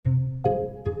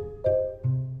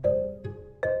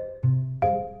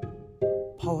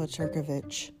Paula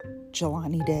Turkovich,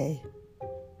 Jelani Day,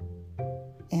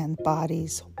 and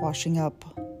bodies washing up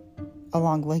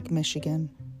along Lake Michigan.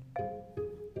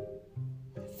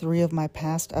 3 of my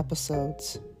past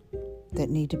episodes that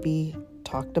need to be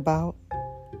talked about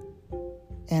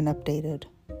and updated.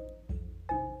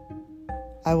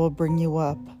 I will bring you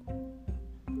up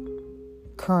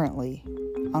currently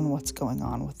on what's going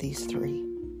on with these 3.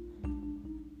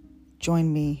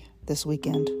 Join me this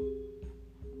weekend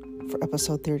for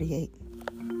episode 38.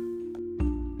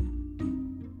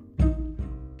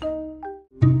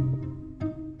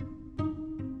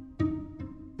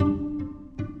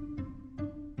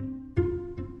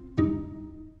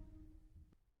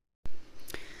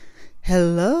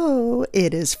 Hello,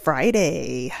 it is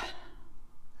Friday,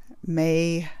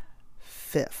 May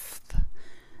 5th.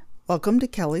 Welcome to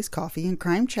Kelly's Coffee and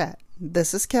Crime Chat.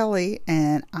 This is Kelly,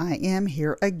 and I am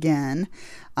here again.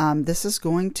 This is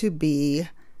going to be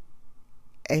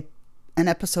an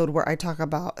episode where I talk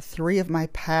about 3 of my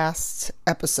past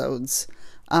episodes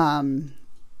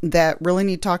that really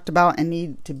need talked about and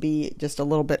need to be just a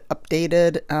little bit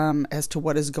updated as to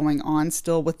what is going on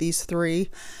still with these 3.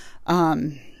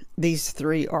 These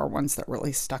 3 are ones that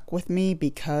really stuck with me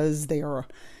because they're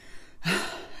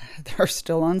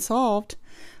still unsolved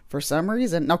for some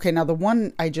reason. Okay, now the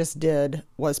one I just did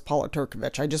was Paula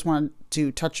Turkovich. I just wanted to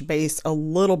touch base a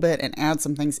little bit and add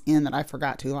some things in that I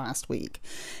forgot to last week.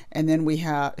 And then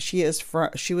she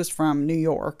was from New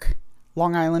York,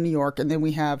 Long Island, New York. And then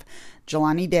we have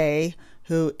Jelani Day,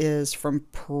 who is from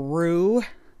Peru,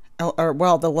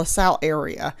 the LaSalle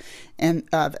area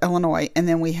of Illinois. And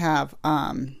then we have,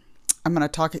 I'm going to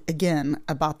talk again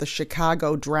about the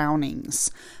Chicago drownings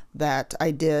that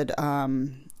I did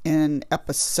in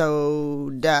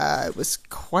episode, it was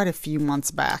quite a few months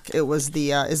back. It was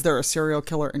the, is there a serial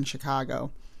killer in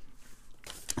Chicago?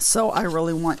 So I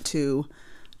really want to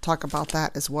talk about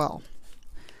that as well.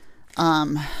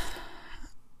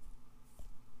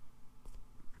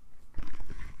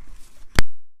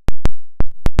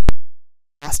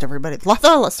 Lost everybody.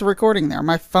 Lost the recording there.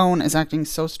 My phone is acting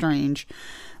so strange.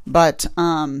 But,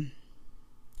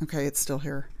 okay, it's still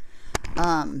here.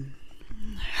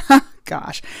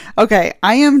 Gosh. Okay,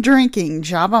 I am drinking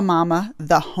Java Mama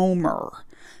the Homer.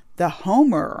 The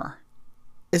Homer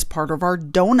is part of our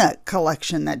donut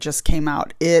collection that just came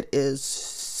out. It is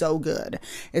so good.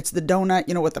 It's the donut,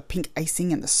 with the pink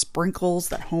icing and the sprinkles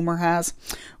that Homer has.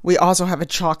 We also have a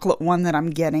chocolate one that I'm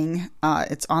getting.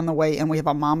 It's on the way, and we have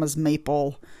a Mama's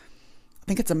Maple. I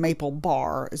think it's a maple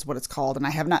bar is what it's called, and I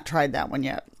have not tried that one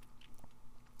yet.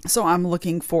 So I'm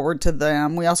looking forward to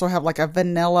them. We also have like a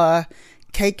vanilla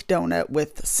cake donut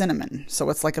with cinnamon. So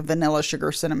it's like a vanilla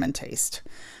sugar cinnamon taste.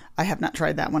 I have not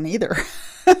tried that one either,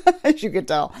 as you could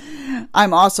tell.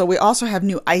 We also have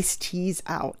new iced teas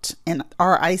out, and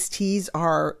our iced teas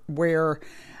are where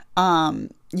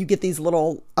you get these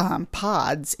little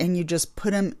pods and you just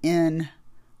put them in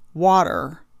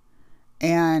water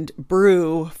and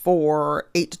brew for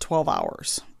 8 to 12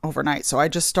 hours overnight. So I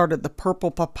just started the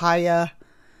purple papaya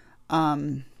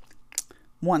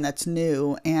one that's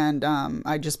new, and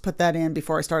I just put that in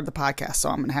before I started the podcast, so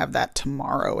I'm going to have that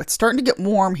tomorrow. It's starting to get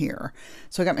warm here,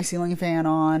 so I got my ceiling fan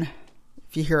on.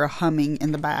 If you hear a humming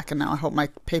in the back, and now I hope my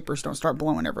papers don't start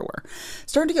blowing everywhere.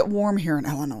 Starting to get warm here in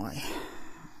Illinois.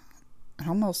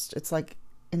 It's like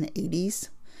in the 80s.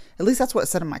 At least that's what it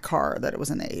said in my car, that it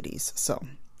was in the 80s. So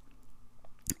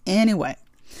anyway,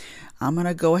 I'm going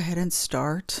to go ahead and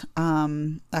start.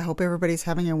 I hope everybody's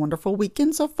having a wonderful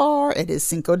weekend so far. It is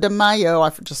Cinco de Mayo. I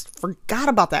just forgot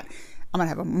about that. I'm going to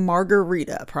have a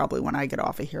margarita probably when I get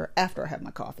off of here after I have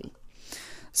my coffee.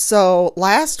 So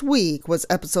last week was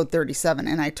episode 37,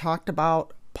 and I talked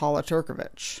about Paula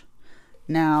Turkovich.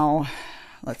 Now,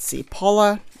 let's see.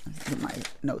 Paula, get my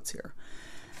notes here.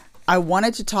 I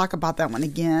wanted to talk about that one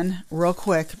again real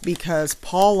quick because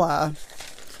Paula,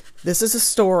 this is a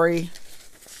story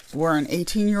where an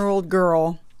 18-year-old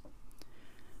girl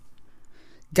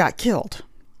got killed.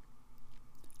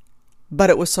 But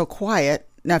it was so quiet.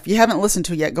 Now, if you haven't listened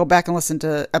to it yet, go back and listen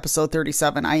to episode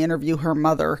 37. I interview her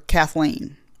mother,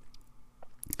 Kathleen.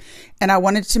 And I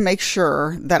wanted to make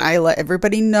sure that I let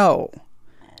everybody know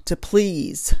to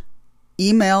please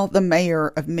email the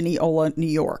mayor of Mineola, New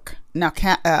York. Now,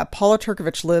 Paula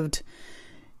Turkovich lived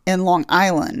in Long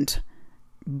Island,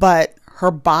 but her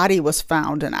body was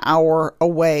found an hour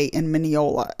away in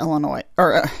Mineola,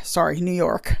 New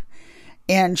York.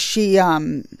 And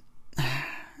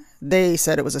they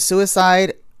said it was a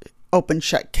suicide, open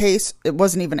shut case. It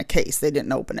wasn't even a case. They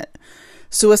didn't open it.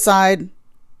 Suicide.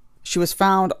 She was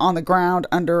found on the ground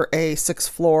under a 6th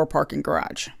floor parking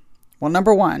garage Well,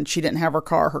 number one, she didn't have her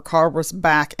car. Her car was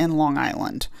back in Long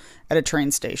Island at a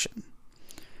train station.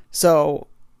 So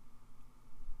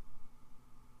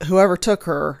whoever took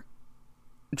her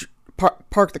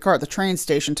parked the car at the train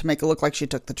station to make it look like she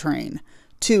took the train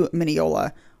to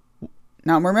Mineola.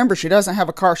 Now, remember, she doesn't have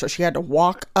a car, so she had to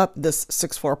walk up this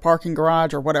 6th floor parking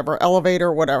garage or whatever,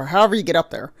 elevator, whatever, however you get up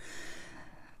there.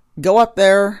 Go up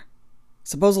there.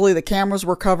 Supposedly the cameras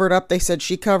were covered up. They said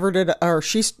she covered it, or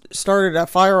she started a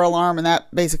fire alarm, and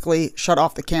that basically shut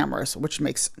off the cameras, which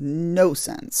makes no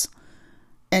sense,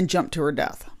 and jumped to her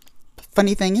death.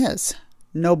 Funny thing is,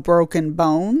 no broken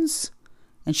bones,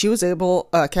 and she was able,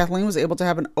 Kathleen was able to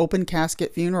have an open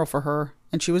casket funeral for her,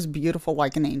 and she was beautiful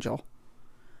like an angel.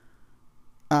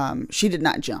 She did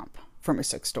not jump from a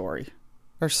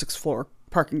 6th floor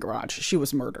parking garage. She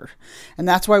was murdered. And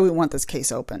that's why we want this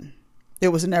case open. It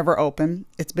was never open.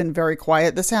 It's been very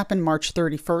quiet. This happened March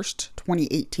 31st,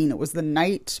 2018. It was the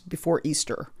night before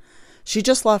Easter. She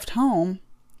just left home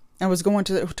and was going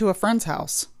to a friend's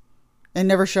house and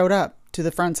never showed up to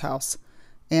the friend's house.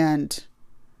 And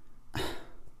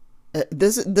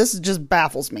this just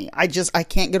baffles me. I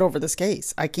can't get over this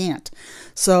case. I can't.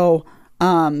 So,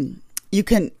 you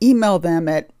can email them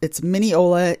at, it's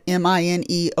Mineola,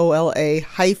 Mineola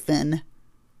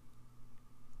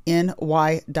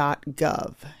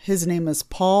 -ny.gov. His name is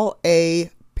Paul A.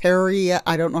 Pereira.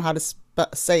 I don't know how to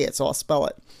say it, so I'll spell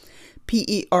it.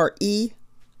 Pereira.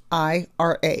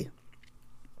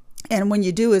 And when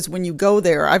you go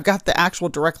there, I've got the actual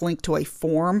direct link to a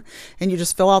form, and you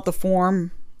just fill out the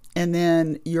form and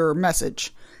then your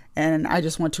message. And I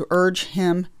just want to urge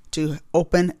him to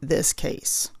open this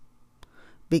case,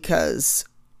 because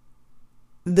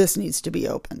this needs to be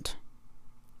opened.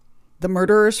 The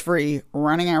murderer is free,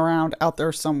 running around out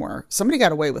there somewhere. Somebody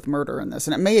got away with murder in this,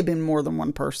 and it may have been more than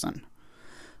one person.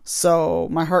 So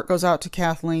my heart goes out to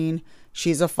Kathleen.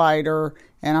 She's a fighter,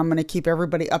 and I'm going to keep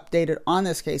everybody updated on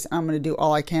this case. I'm going to do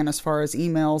all I can as far as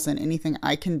emails and anything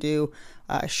I can do,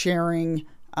 sharing,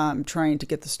 trying to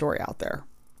get the story out there.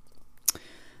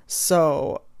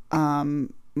 So,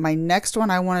 my next one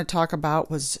I want to talk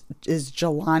about is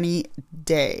Jelani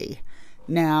Day.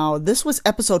 Now, this was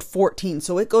episode 14,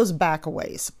 so it goes back a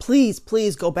ways. Please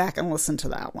go back and listen to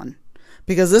that one,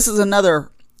 because this is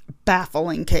another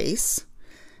baffling case,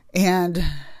 and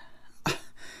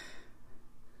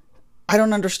I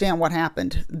don't understand what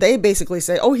happened. They basically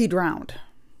say, oh, he drowned.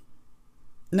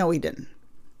 No, he didn't.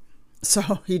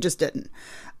 So he just didn't.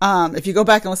 If you go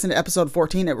back and listen to episode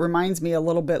 14, it reminds me a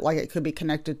little bit like it could be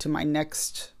connected to my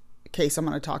next case I'm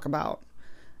going to talk about.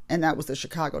 And that was the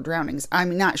Chicago drownings.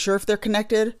 I'm not sure if they're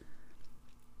connected.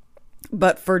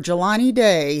 But for Jelani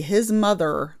Day, his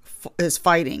mother is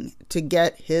fighting to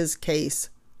get his case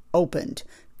opened.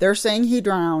 They're saying he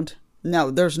drowned.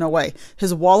 No, there's no way.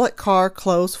 His wallet, car,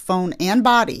 clothes, phone, and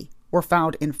body were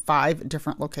found in 5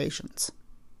 different locations.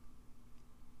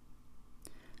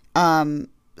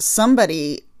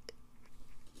 Somebody,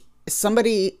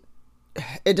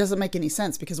 it doesn't make any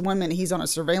sense, because one minute he's on a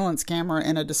surveillance camera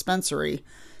in a dispensary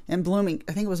in I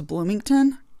think it was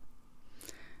Bloomington.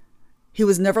 He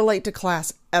was never late to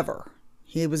class ever.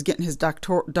 He was getting his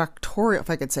doctoral, if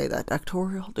I could say that,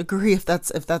 doctoral degree, if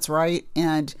that's right.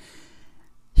 And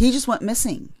he just went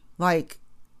missing, like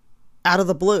out of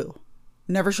the blue,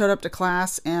 never showed up to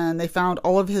class. And they found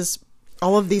all of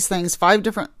these things, 5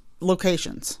 different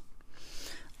locations.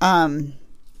 I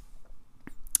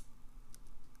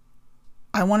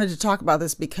wanted to talk about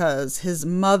this because his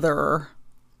mother,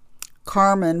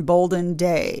 Carmen Bolden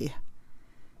Day,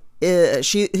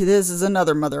 this is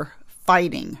another mother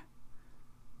fighting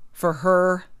for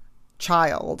her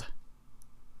child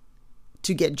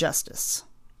to get justice.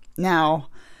 Now,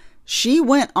 she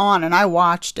went on, and I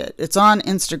watched it. It's on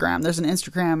Instagram. There's an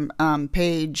Instagram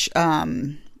page,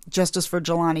 Justice for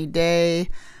Jelani Day,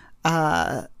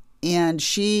 and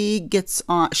she gets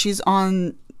on. She's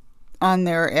on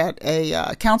there at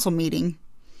a council meeting,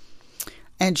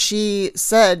 and she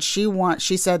said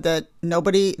that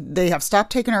they have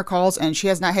stopped taking her calls, and she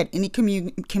has not had any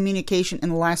communication in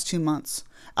the last 2 months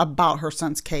about her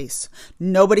son's case.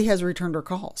 Nobody has returned her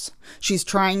calls. She's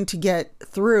trying to get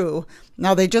through.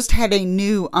 Now, they just had a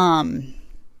new, I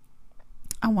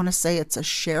want to say it's a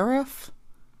sheriff.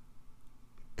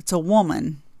 It's a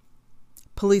woman.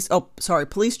 Police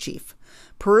chief.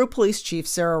 Peru police chief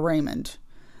Sarah Raymond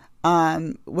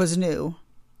was new.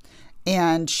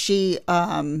 And she,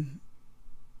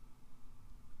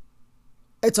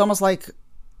 it's almost like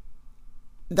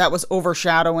that was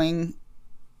overshadowing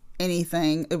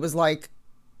anything. It was like,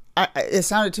 it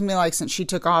sounded to me like since she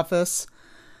took office,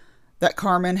 that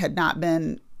Carmen had not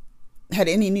been had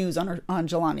any news on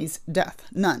Jelani's death.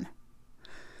 None.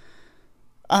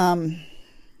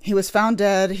 He was found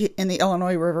dead in the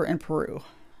Illinois River in Peru,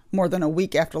 more than a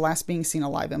week after last being seen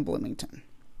alive in Bloomington.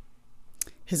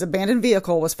 His abandoned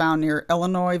vehicle was found near the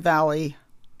Illinois Valley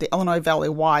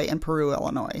Y in Peru,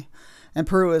 Illinois. And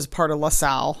Peru is part of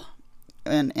LaSalle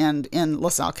and in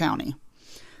LaSalle County.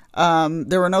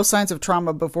 There were no signs of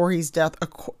trauma before his death,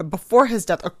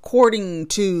 according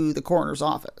to the coroner's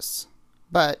office.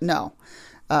 But no,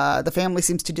 the family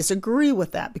seems to disagree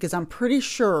with that, because I'm pretty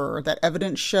sure that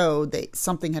evidence showed that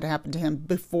something had happened to him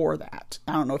before that.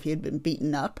 I don't know if he had been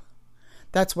beaten up.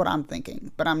 That's what I'm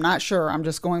thinking, but I'm not sure. I'm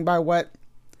just going by what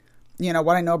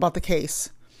I know about the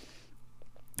case.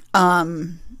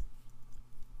 When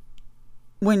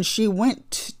she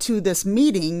went to this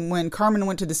meeting, when Carmen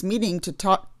went to this meeting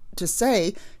to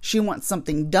say she wants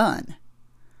something done,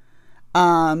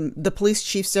 the police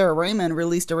chief, Sarah Raymond,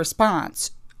 released a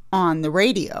response on the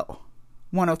radio,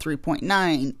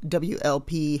 103.9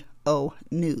 WLPO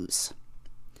News.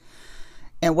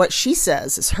 And what she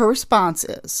says is, her response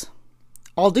is,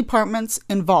 all departments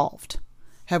involved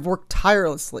have worked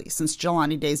tirelessly since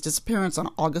Jelani Day's disappearance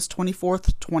on August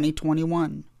 24th,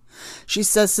 2021. She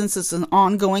says since it's an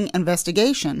ongoing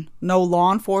investigation, no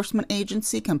law enforcement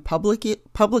agency can publicly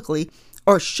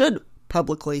or should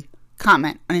publicly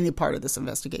comment on any part of this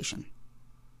investigation.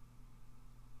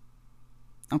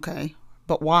 Okay,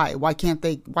 but why? Why can't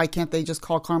they just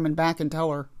call Carmen back and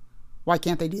tell her? Why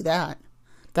can't they do that?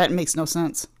 That makes no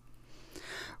sense.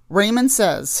 Raymond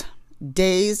says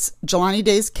Jelani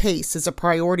Day's case is a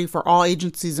priority for all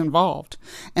agencies involved,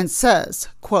 and says,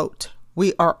 quote,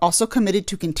 "We are also committed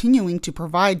to continuing to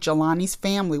provide Jelani's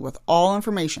family with all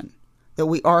information that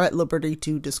we are at liberty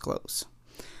to disclose."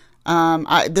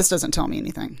 This doesn't tell me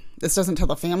anything. This doesn't tell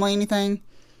the family anything.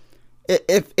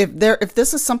 If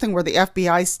this is something where the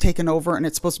FBI's taken over and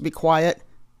it's supposed to be quiet,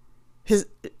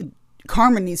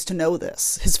 Carmen needs to know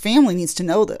this. His family needs to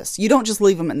know this. You don't just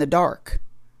leave them in the dark.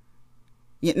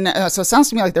 So it sounds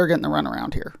to me like they're getting the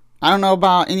runaround here. I don't know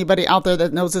about anybody out there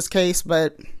that knows this case,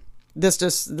 but this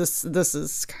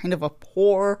is kind of a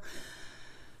poor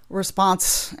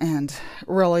response, and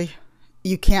really,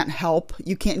 you can't help.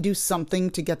 You can't do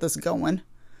something to get this going.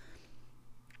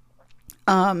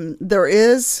 There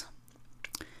is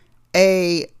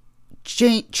a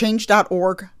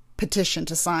change.org petition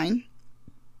to sign,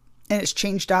 and it's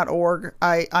change.org.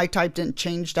 I typed in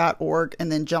change.org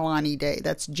and then Jelani Day.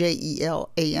 That's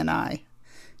Jelani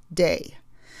Day.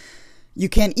 You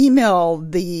can email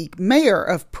the mayor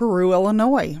of Peru,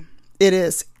 Illinois. It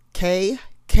is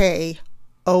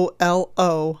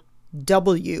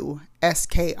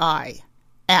KKOLOWSKI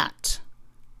at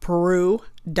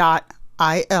peru.il.us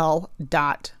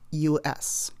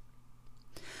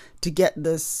to get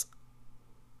this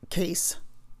case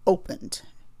opened.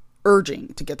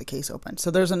 Urging to get the case open.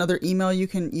 So there's another email you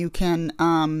can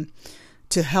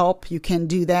to help. You can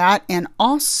do that. And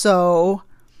also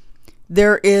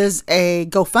there is a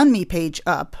GoFundMe page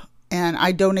up, and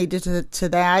I donated to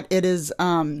that. It is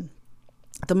the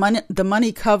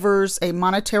money covers a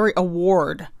monetary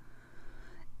award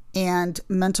and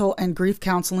mental and grief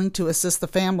counseling to assist the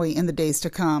family in the days to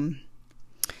come.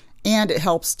 And it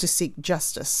helps to seek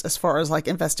justice as far as like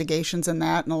investigations and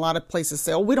that. And a lot of places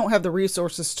say, oh, we don't have the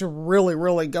resources to really,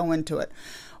 really go into it.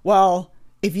 Well,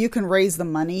 if you can raise the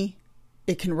money,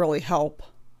 it can really help.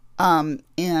 The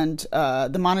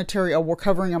monetary award,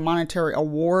 covering a monetary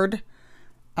award,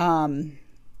 I'm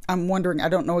wondering, I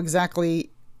don't know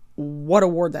exactly what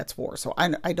award that's for. So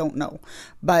I don't know.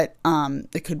 But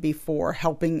it could be for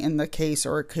helping in the case,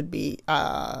 or it could be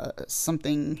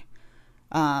something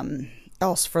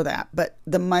else for that. But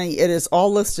the money, it is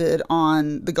all listed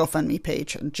on the GoFundMe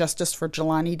page, Justice for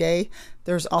Jelani Day.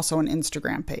 There's also an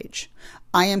Instagram page.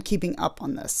 I am keeping up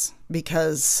on this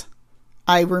because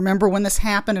I remember when this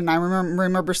happened, and I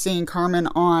remember seeing Carmen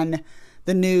on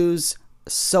the news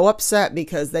so upset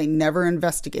because they never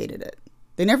investigated it.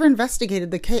 They never investigated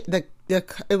the case.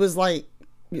 It was like,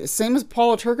 same as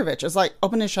Paula Turkovich. It's like,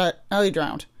 open and shut, oh, he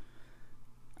drowned.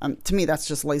 To me, that's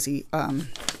just lazy.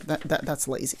 That's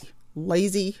lazy.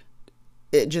 Lazy.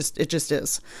 It just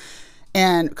is.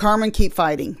 And Carmen, keep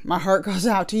fighting. My heart goes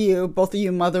out to you. Both of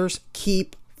you mothers,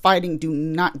 keep fighting. Do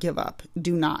not give up.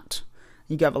 Do not.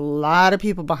 You have a lot of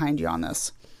people behind you on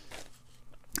this.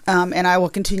 And I will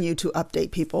continue to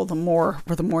update people the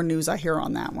more news I hear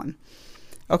on that one.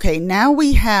 Okay, now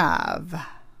we have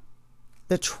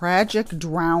the tragic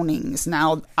drownings.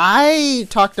 Now, I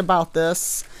talked about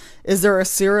this. Is there a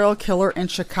serial killer in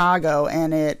Chicago?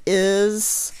 And it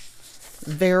is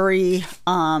very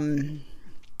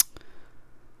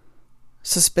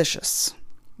suspicious.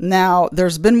 Now,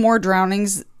 there's been more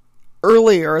drownings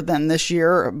earlier than this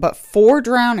year, but 4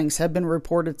 drownings have been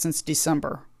reported since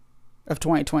December of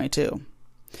 2022.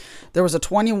 There was a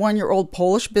 21-year-old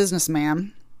Polish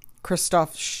businessman,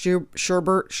 Krzysztof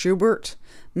Schubert,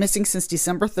 missing since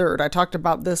December 3rd. I talked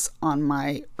about this on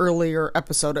my earlier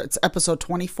episode. It's episode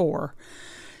 24.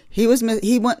 He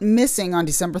went missing on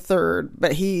December 3rd,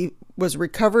 but he was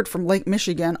recovered from Lake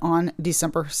Michigan on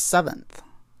December 7th.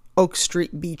 Oak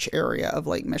Street Beach area of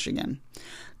Lake Michigan.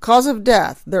 Cause of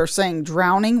death, they're saying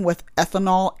drowning with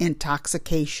ethanol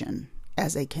intoxication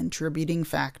as a contributing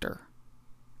factor.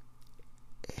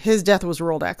 His death was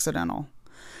ruled accidental,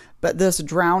 but this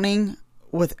drowning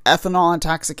with ethanol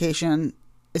intoxication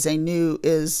is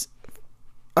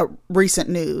a recent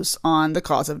news on the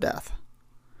cause of death.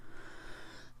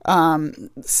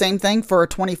 Same thing for a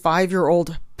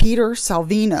 25-year-old Peter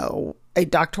Salvino, a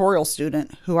doctoral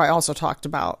student who I also talked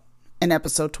about in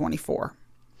episode 24.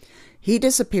 He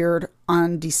disappeared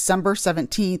on December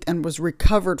 17th and was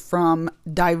recovered from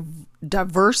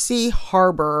Diversey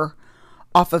Harbor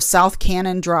off of South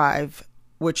Cannon Drive,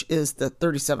 which is the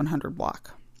 3700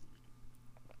 block.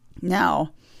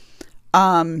 Now,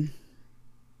 then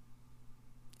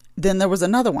there was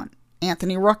another one,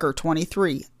 Anthony Rucker,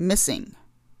 23, missing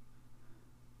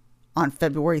on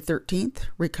February 13th,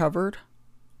 recovered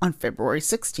on February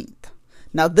 16th.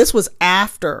 Now, this was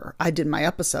after I did my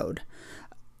episode.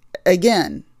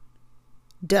 Again,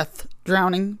 death,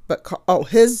 drowning, but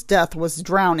his death was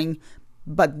drowning,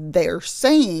 but they're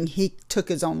saying he took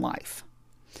his own life.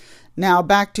 Now,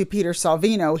 back to Peter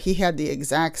Salvino, he had the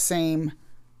exact same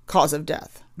cause of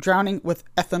death, drowning with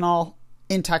ethanol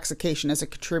intoxication as a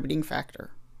contributing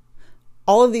factor.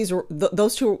 All of these were,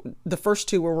 those two, the first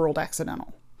two were ruled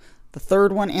accidental. The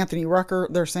third one, Anthony Rucker,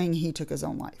 they're saying he took his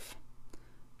own life.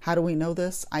 How do we know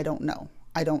this? I don't know.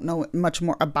 I don't know much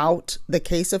more about the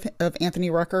case of Anthony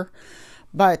Rucker,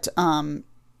 but the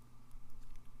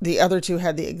other two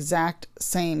had the exact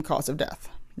same cause of death.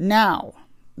 Now,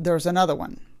 there's another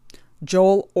one.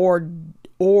 Joel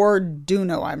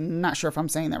Orduno. I'm not sure if I'm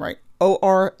saying that right.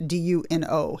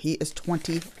 Orduno. He is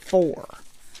 24.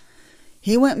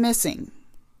 He went missing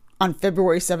on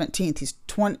February 17th. He's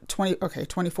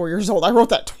 24 years old. I wrote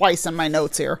that twice in my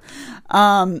notes here.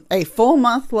 A full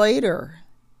month later,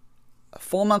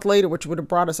 which would have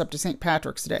brought us up to St.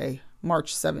 Patrick's Day,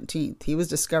 March 17th, he was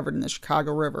discovered in the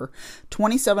Chicago River,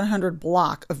 2700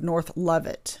 block of North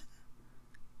Leavitt.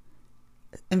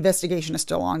 Investigation is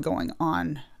still ongoing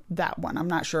on that one. I'm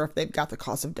not sure if they've got the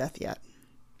cause of death yet.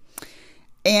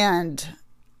 And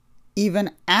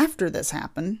even after this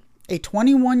happened, a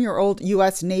 21-year-old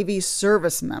U.S. Navy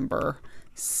service member,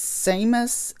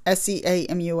 Seamus,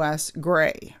 S-E-A-M-U-S,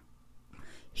 Gray,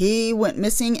 he went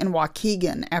missing in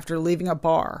Waukegan after leaving a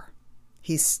bar.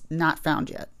 He's not found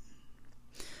yet.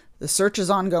 The search is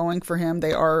ongoing for him.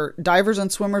 Divers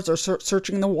and swimmers are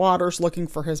searching the waters looking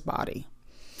for his body.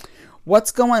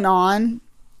 What's going on?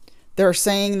 They're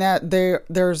saying that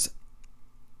there's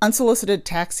unsolicited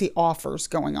taxi offers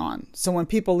going on. So when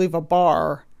people leave a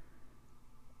bar,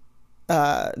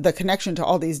 the connection to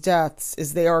all these deaths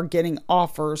is they are getting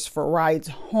offers for rides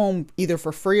home, either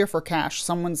for free or for cash.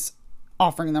 Someone's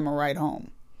offering them a ride home.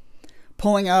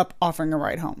 Pulling up, offering a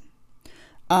ride home.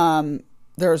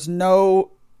 There's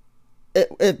no...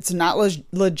 It's not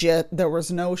legit. There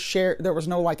was no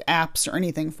like apps or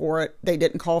anything for it. They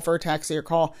didn't call for a taxi or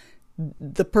call.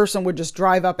 The person would just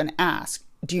drive up and ask,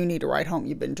 do you need a ride home?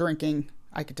 You've been drinking.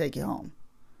 I could take you home.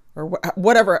 Or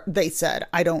whatever they said.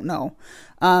 I don't know.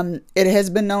 It has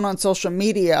been known on social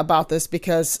media about this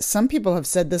because some people have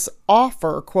said this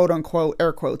offer, quote unquote,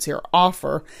 air quotes here,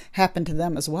 offer happened to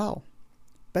them as well.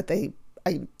 But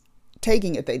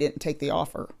taking it, they didn't take the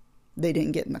offer. They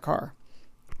didn't get in the car.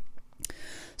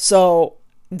 So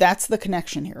that's the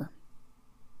connection here.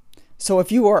 So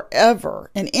if you are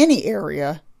ever in any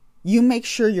area, you make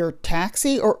sure your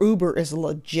taxi or Uber is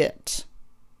legit.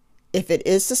 If it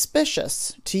is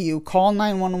suspicious to you, call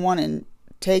 911 and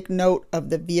take note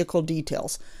of the vehicle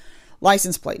details.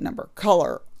 License plate number,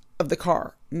 color of the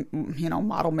car,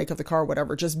 model, make of the car,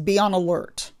 whatever. Just be on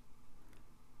alert.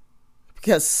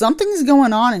 Because something's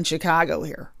going on in Chicago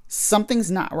here.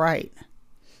 Something's not right.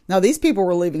 Now, these people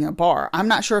were leaving a bar. I'm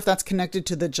not sure if that's connected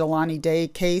to the Jelani Day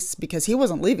case because he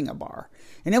wasn't leaving a bar.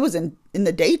 And it was in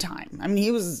the daytime. I mean,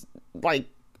 he was like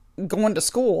going to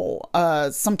school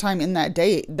sometime in that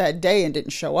day and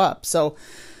didn't show up. So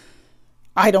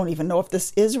I don't even know if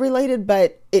this is related,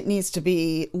 but it needs to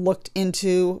be looked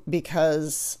into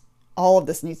because all of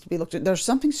this needs to be looked at. There's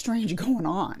something strange going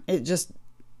on. It just,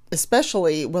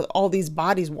 especially with all these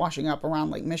bodies washing up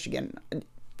around Lake Michigan.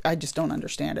 I just don't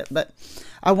understand it. But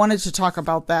I wanted to talk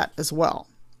about that as well.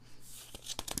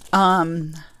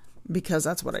 Because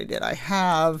that's what I did. I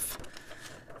have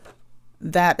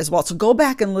that as well. So go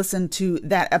back and listen to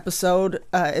that episode.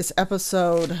 It's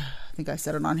episode, I think I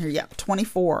said it on here. Yeah,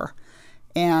 24.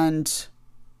 And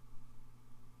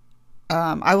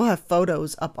I will have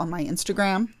photos up on my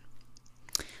Instagram.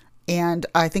 And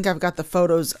I think I've got the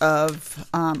photos of,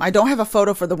 I don't have a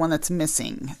photo for the one that's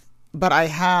missing, but I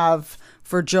have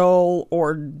for Joel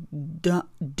or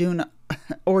Duno.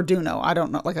 I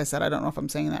don't know. Like I said, I don't know if I'm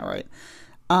saying that right.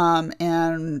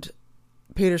 And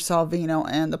Peter Salvino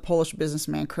and the Polish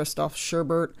businessman Krzysztof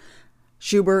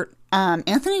Schubert.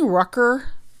 Anthony Rucker.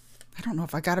 I don't know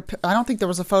if I don't think there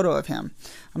was a photo of him.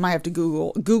 I might have to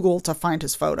Google to find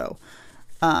his photo.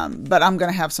 But I'm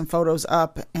going to have some photos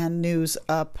up and news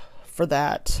up for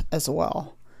that as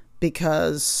well,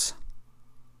 because,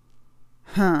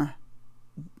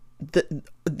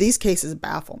 these cases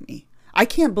baffle me. I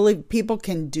can't believe people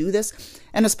can do this.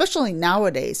 And especially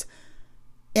nowadays,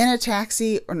 in a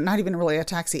taxi, or not even really a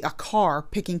taxi, a car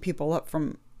picking people up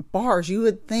from bars, you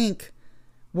would think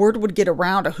word would get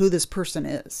around to who this person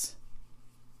is.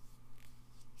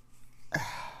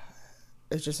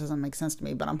 It just doesn't make sense to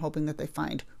me, but I'm hoping that they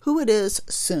find who it is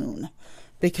soon,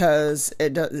 because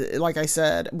it does, like I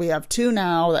said, we have 2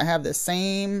 now that have the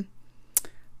same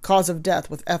cause of death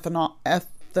with ethanol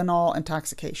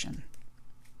intoxication.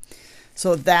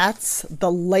 So that's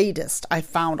the latest I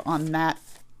found on that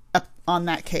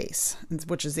case,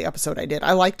 which is the episode I did.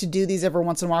 I like to do these every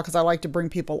once in a while because I like to bring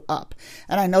people up.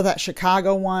 And I know that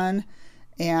Chicago one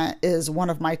is one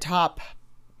of my top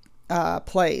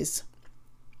plays.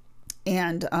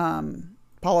 And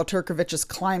Paula Turkovich is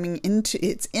climbing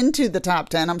into the top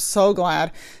 10. I'm so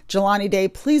glad. Jelani Day,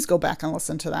 please go back and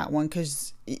listen to that one,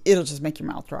 because it'll just make your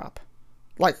mouth drop,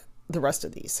 like the rest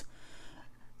of these.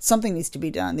 Something needs to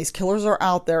be done. These killers are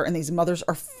out there, and these mothers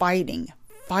are fighting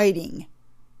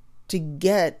to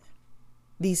get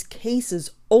these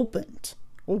cases opened.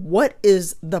 Well, what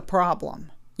is the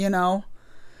problem? You know?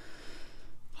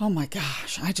 Oh my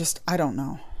gosh. I don't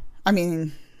know. I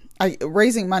mean,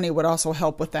 raising money would also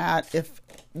help with that if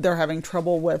they're having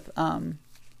trouble with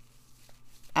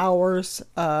hours.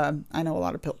 I know a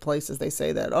lot of places, they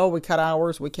say that, oh, we cut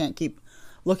hours, we can't keep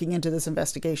looking into this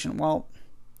investigation. Well,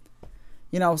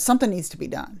 you know, something needs to be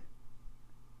done.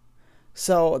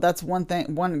 So that's one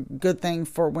good thing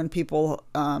for when people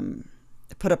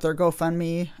put up their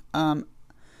GoFundMe.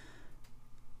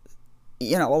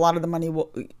 You know, a lot of the money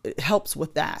helps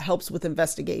with that, helps with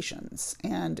investigations.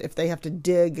 And if they have to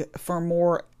dig for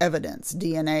more evidence,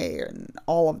 DNA and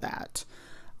all of that,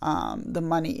 the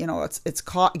money, you know, it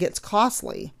gets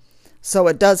costly. So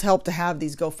it does help to have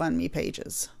these GoFundMe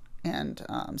pages, and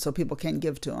so people can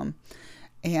give to them.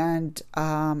 And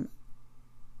I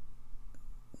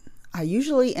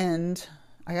usually I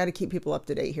got to keep people up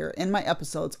to date here in my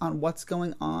episodes on what's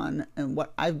going on and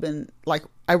what I've been like.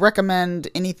 I recommend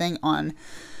anything on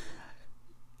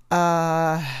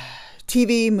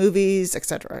TV, movies,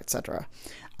 etc., etc.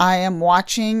 I am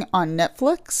watching on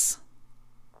Netflix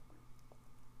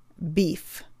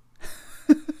Beef.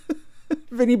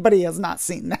 If anybody has not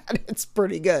seen that, it's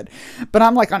pretty good. But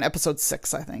I'm like on episode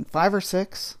 6, I think, 5 or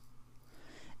 6.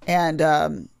 And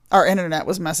our internet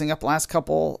was messing up last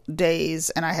couple days,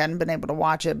 and I hadn't been able to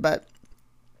watch it, but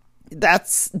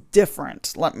that's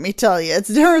different. Let me tell you,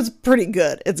 it's pretty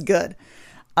good. It's good.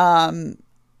 And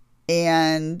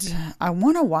I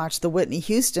want to watch the Whitney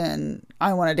Houston,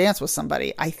 I Want to Dance with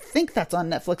Somebody. I think that's on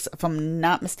Netflix, if I'm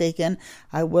not mistaken.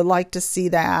 I would like to see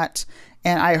that.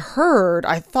 And I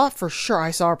thought for sure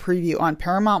I saw a preview on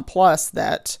Paramount Plus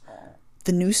that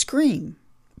the new Scream,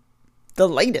 the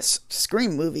latest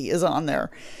Scream movie, is on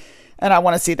there. And I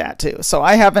want to see that too. So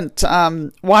I haven't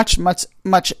watched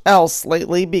much else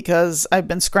lately, because I've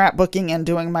been scrapbooking and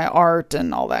doing my art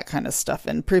and all that kind of stuff,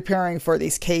 and preparing for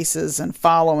these cases and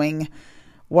following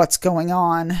what's going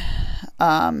on.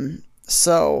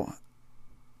 So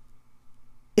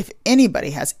if anybody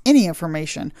has any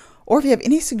information, or if you have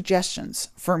any suggestions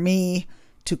for me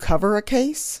to cover a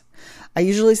case, I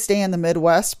usually stay in the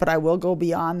Midwest, but I will go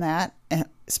beyond that,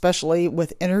 especially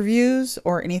with interviews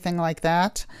or anything like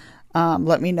that.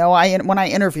 Let me know. When I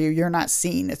interview, you're not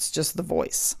seen. It's just the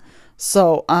voice.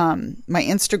 So my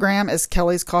Instagram is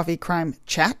Kelly's Coffee Crime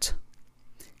Chat.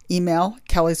 Email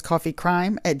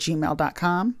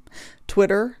kellyscoffeecrime@gmail.com.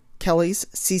 Twitter, Kelly's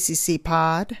CCC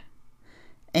Pod.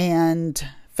 And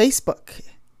Facebook,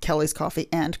 Kelly's Coffee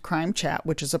and Crime Chat,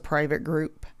 which is a private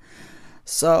group.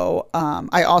 So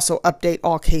I also update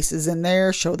all cases in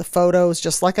there, show the photos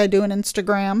just like I do on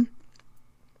Instagram.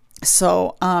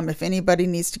 So if anybody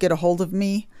needs to get a hold of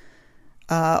me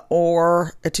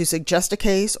or to suggest a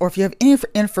case, or if you have any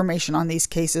information on these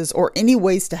cases or any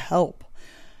ways to help,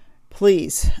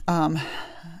 please,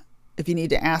 if you need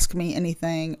to ask me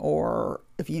anything, or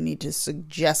if you need to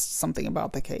suggest something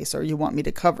about the case, or you want me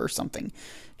to cover something,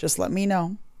 just let me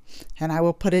know. And I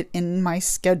will put it in my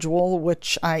schedule,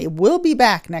 which I will be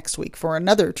back next week for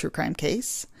another true crime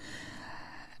case.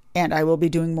 And I will be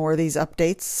doing more of these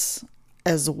updates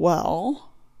as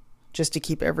well, just to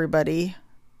keep everybody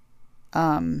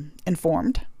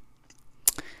informed.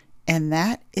 And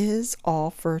that is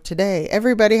all for today.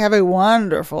 Everybody have a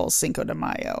wonderful Cinco de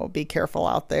Mayo. Be careful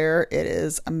out there. It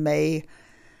is May.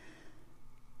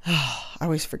 I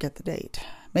always forget the date.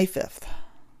 May 5th.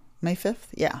 May 5th?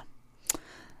 Yeah.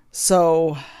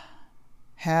 So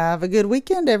have a good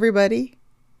weekend, everybody.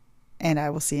 And I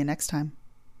will see you next time.